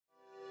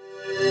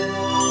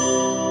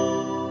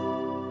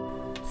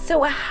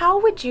So, how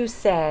would you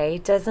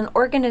say does an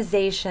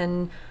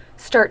organization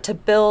start to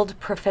build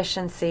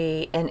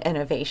proficiency in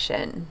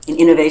innovation? In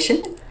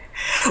innovation?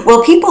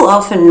 Well, people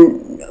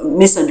often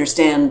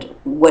misunderstand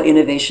what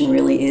innovation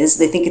really is.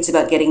 They think it's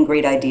about getting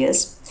great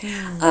ideas.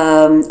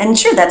 And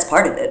sure, that's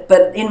part of it.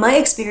 But in my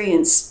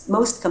experience,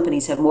 most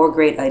companies have more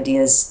great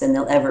ideas than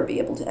they'll ever be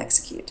able to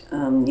execute.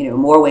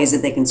 More ways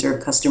that they can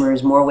serve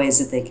customers, more ways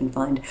that they can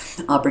find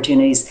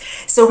opportunities.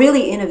 So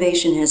really,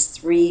 innovation has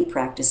three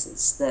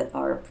practices that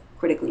are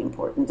critically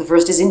important. The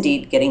first is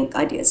indeed getting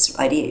ideas,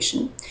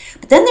 ideation.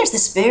 But then there's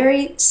this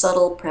very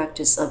subtle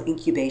practice of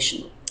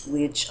incubation,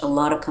 which a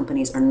lot of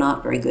companies are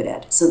not very good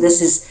at. So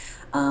this is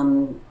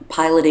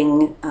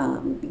piloting,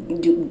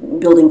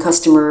 building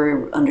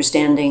customer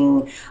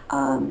understanding.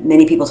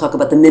 Many people talk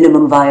about the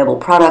minimum viable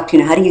product.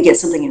 How do you get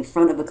something in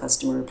front of a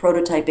customer?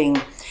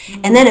 Prototyping.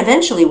 And then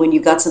eventually, when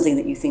you've got something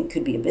that you think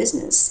could be a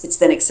business, it's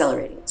then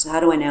accelerating. So how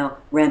do I now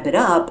ramp it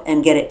up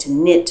and get it to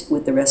knit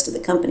with the rest of the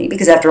company?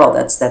 Because after all,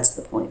 that's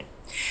the point.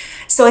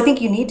 So I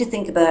think you need to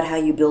think about how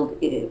you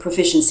build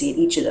proficiency at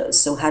each of those.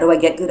 So how do I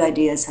get good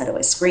ideas? How do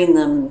I screen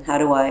them? How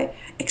do I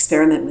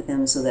experiment with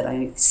them so that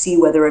I see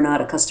whether or not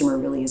a customer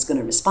really is going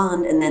to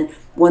respond? And then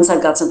once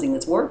I've got something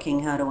that's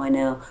working, how do I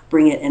now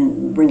bring it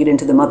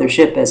into the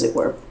mothership, as it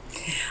were?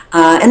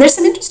 And there's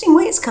some interesting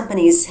ways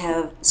companies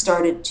have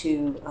started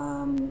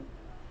to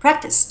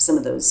practice some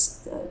of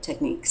those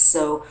techniques.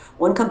 So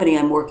one company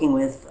I'm working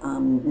with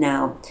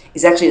now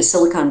is actually a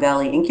Silicon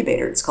Valley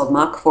incubator. It's called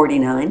Mach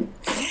 49.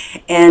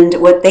 And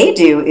what they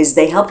do is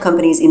they help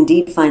companies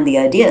indeed find the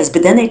ideas,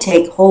 but then they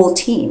take whole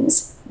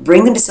teams,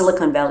 bring them to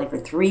Silicon Valley for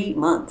 3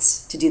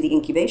 months to do the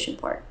incubation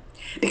part.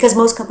 Because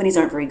most companies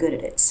aren't very good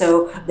at it.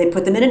 So they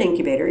put them in an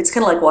incubator. It's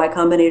kind of like Y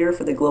Combinator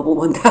for the Global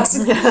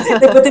 1000.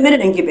 They put them in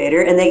an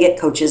incubator and they get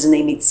coaches and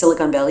they meet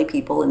Silicon Valley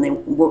people and they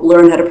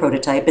learn how to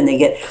prototype and they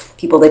get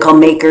people they call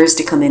makers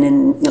to come in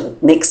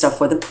and make stuff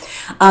for them.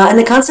 And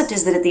the concept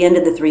is that at the end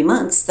of the 3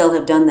 months, they'll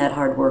have done that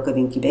hard work of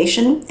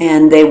incubation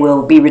and they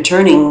will be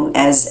returning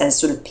as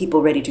sort of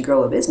people ready to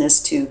grow a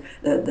business to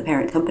the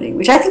parent company,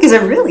 which I think is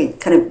a really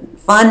kind of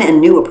fun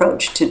and new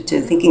approach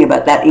to thinking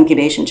about that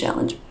incubation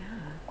challenge.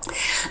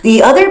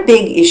 The other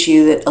big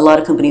issue that a lot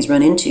of companies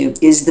run into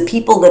is the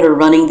people that are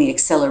running the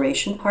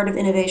acceleration part of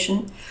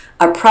innovation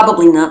are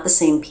probably not the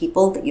same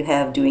people that you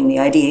have doing the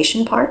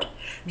ideation part.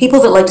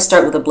 People that like to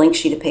start with a blank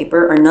sheet of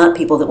paper are not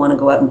people that want to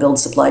go out and build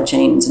supply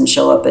chains and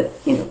show up at,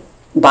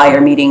 buyer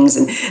meetings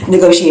and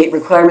negotiate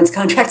requirements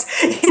contracts.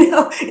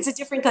 It's a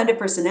different kind of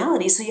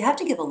personality. So you have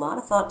to give a lot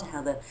of thought to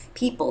how the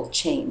people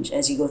change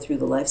as you go through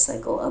the life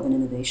cycle of an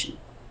innovation.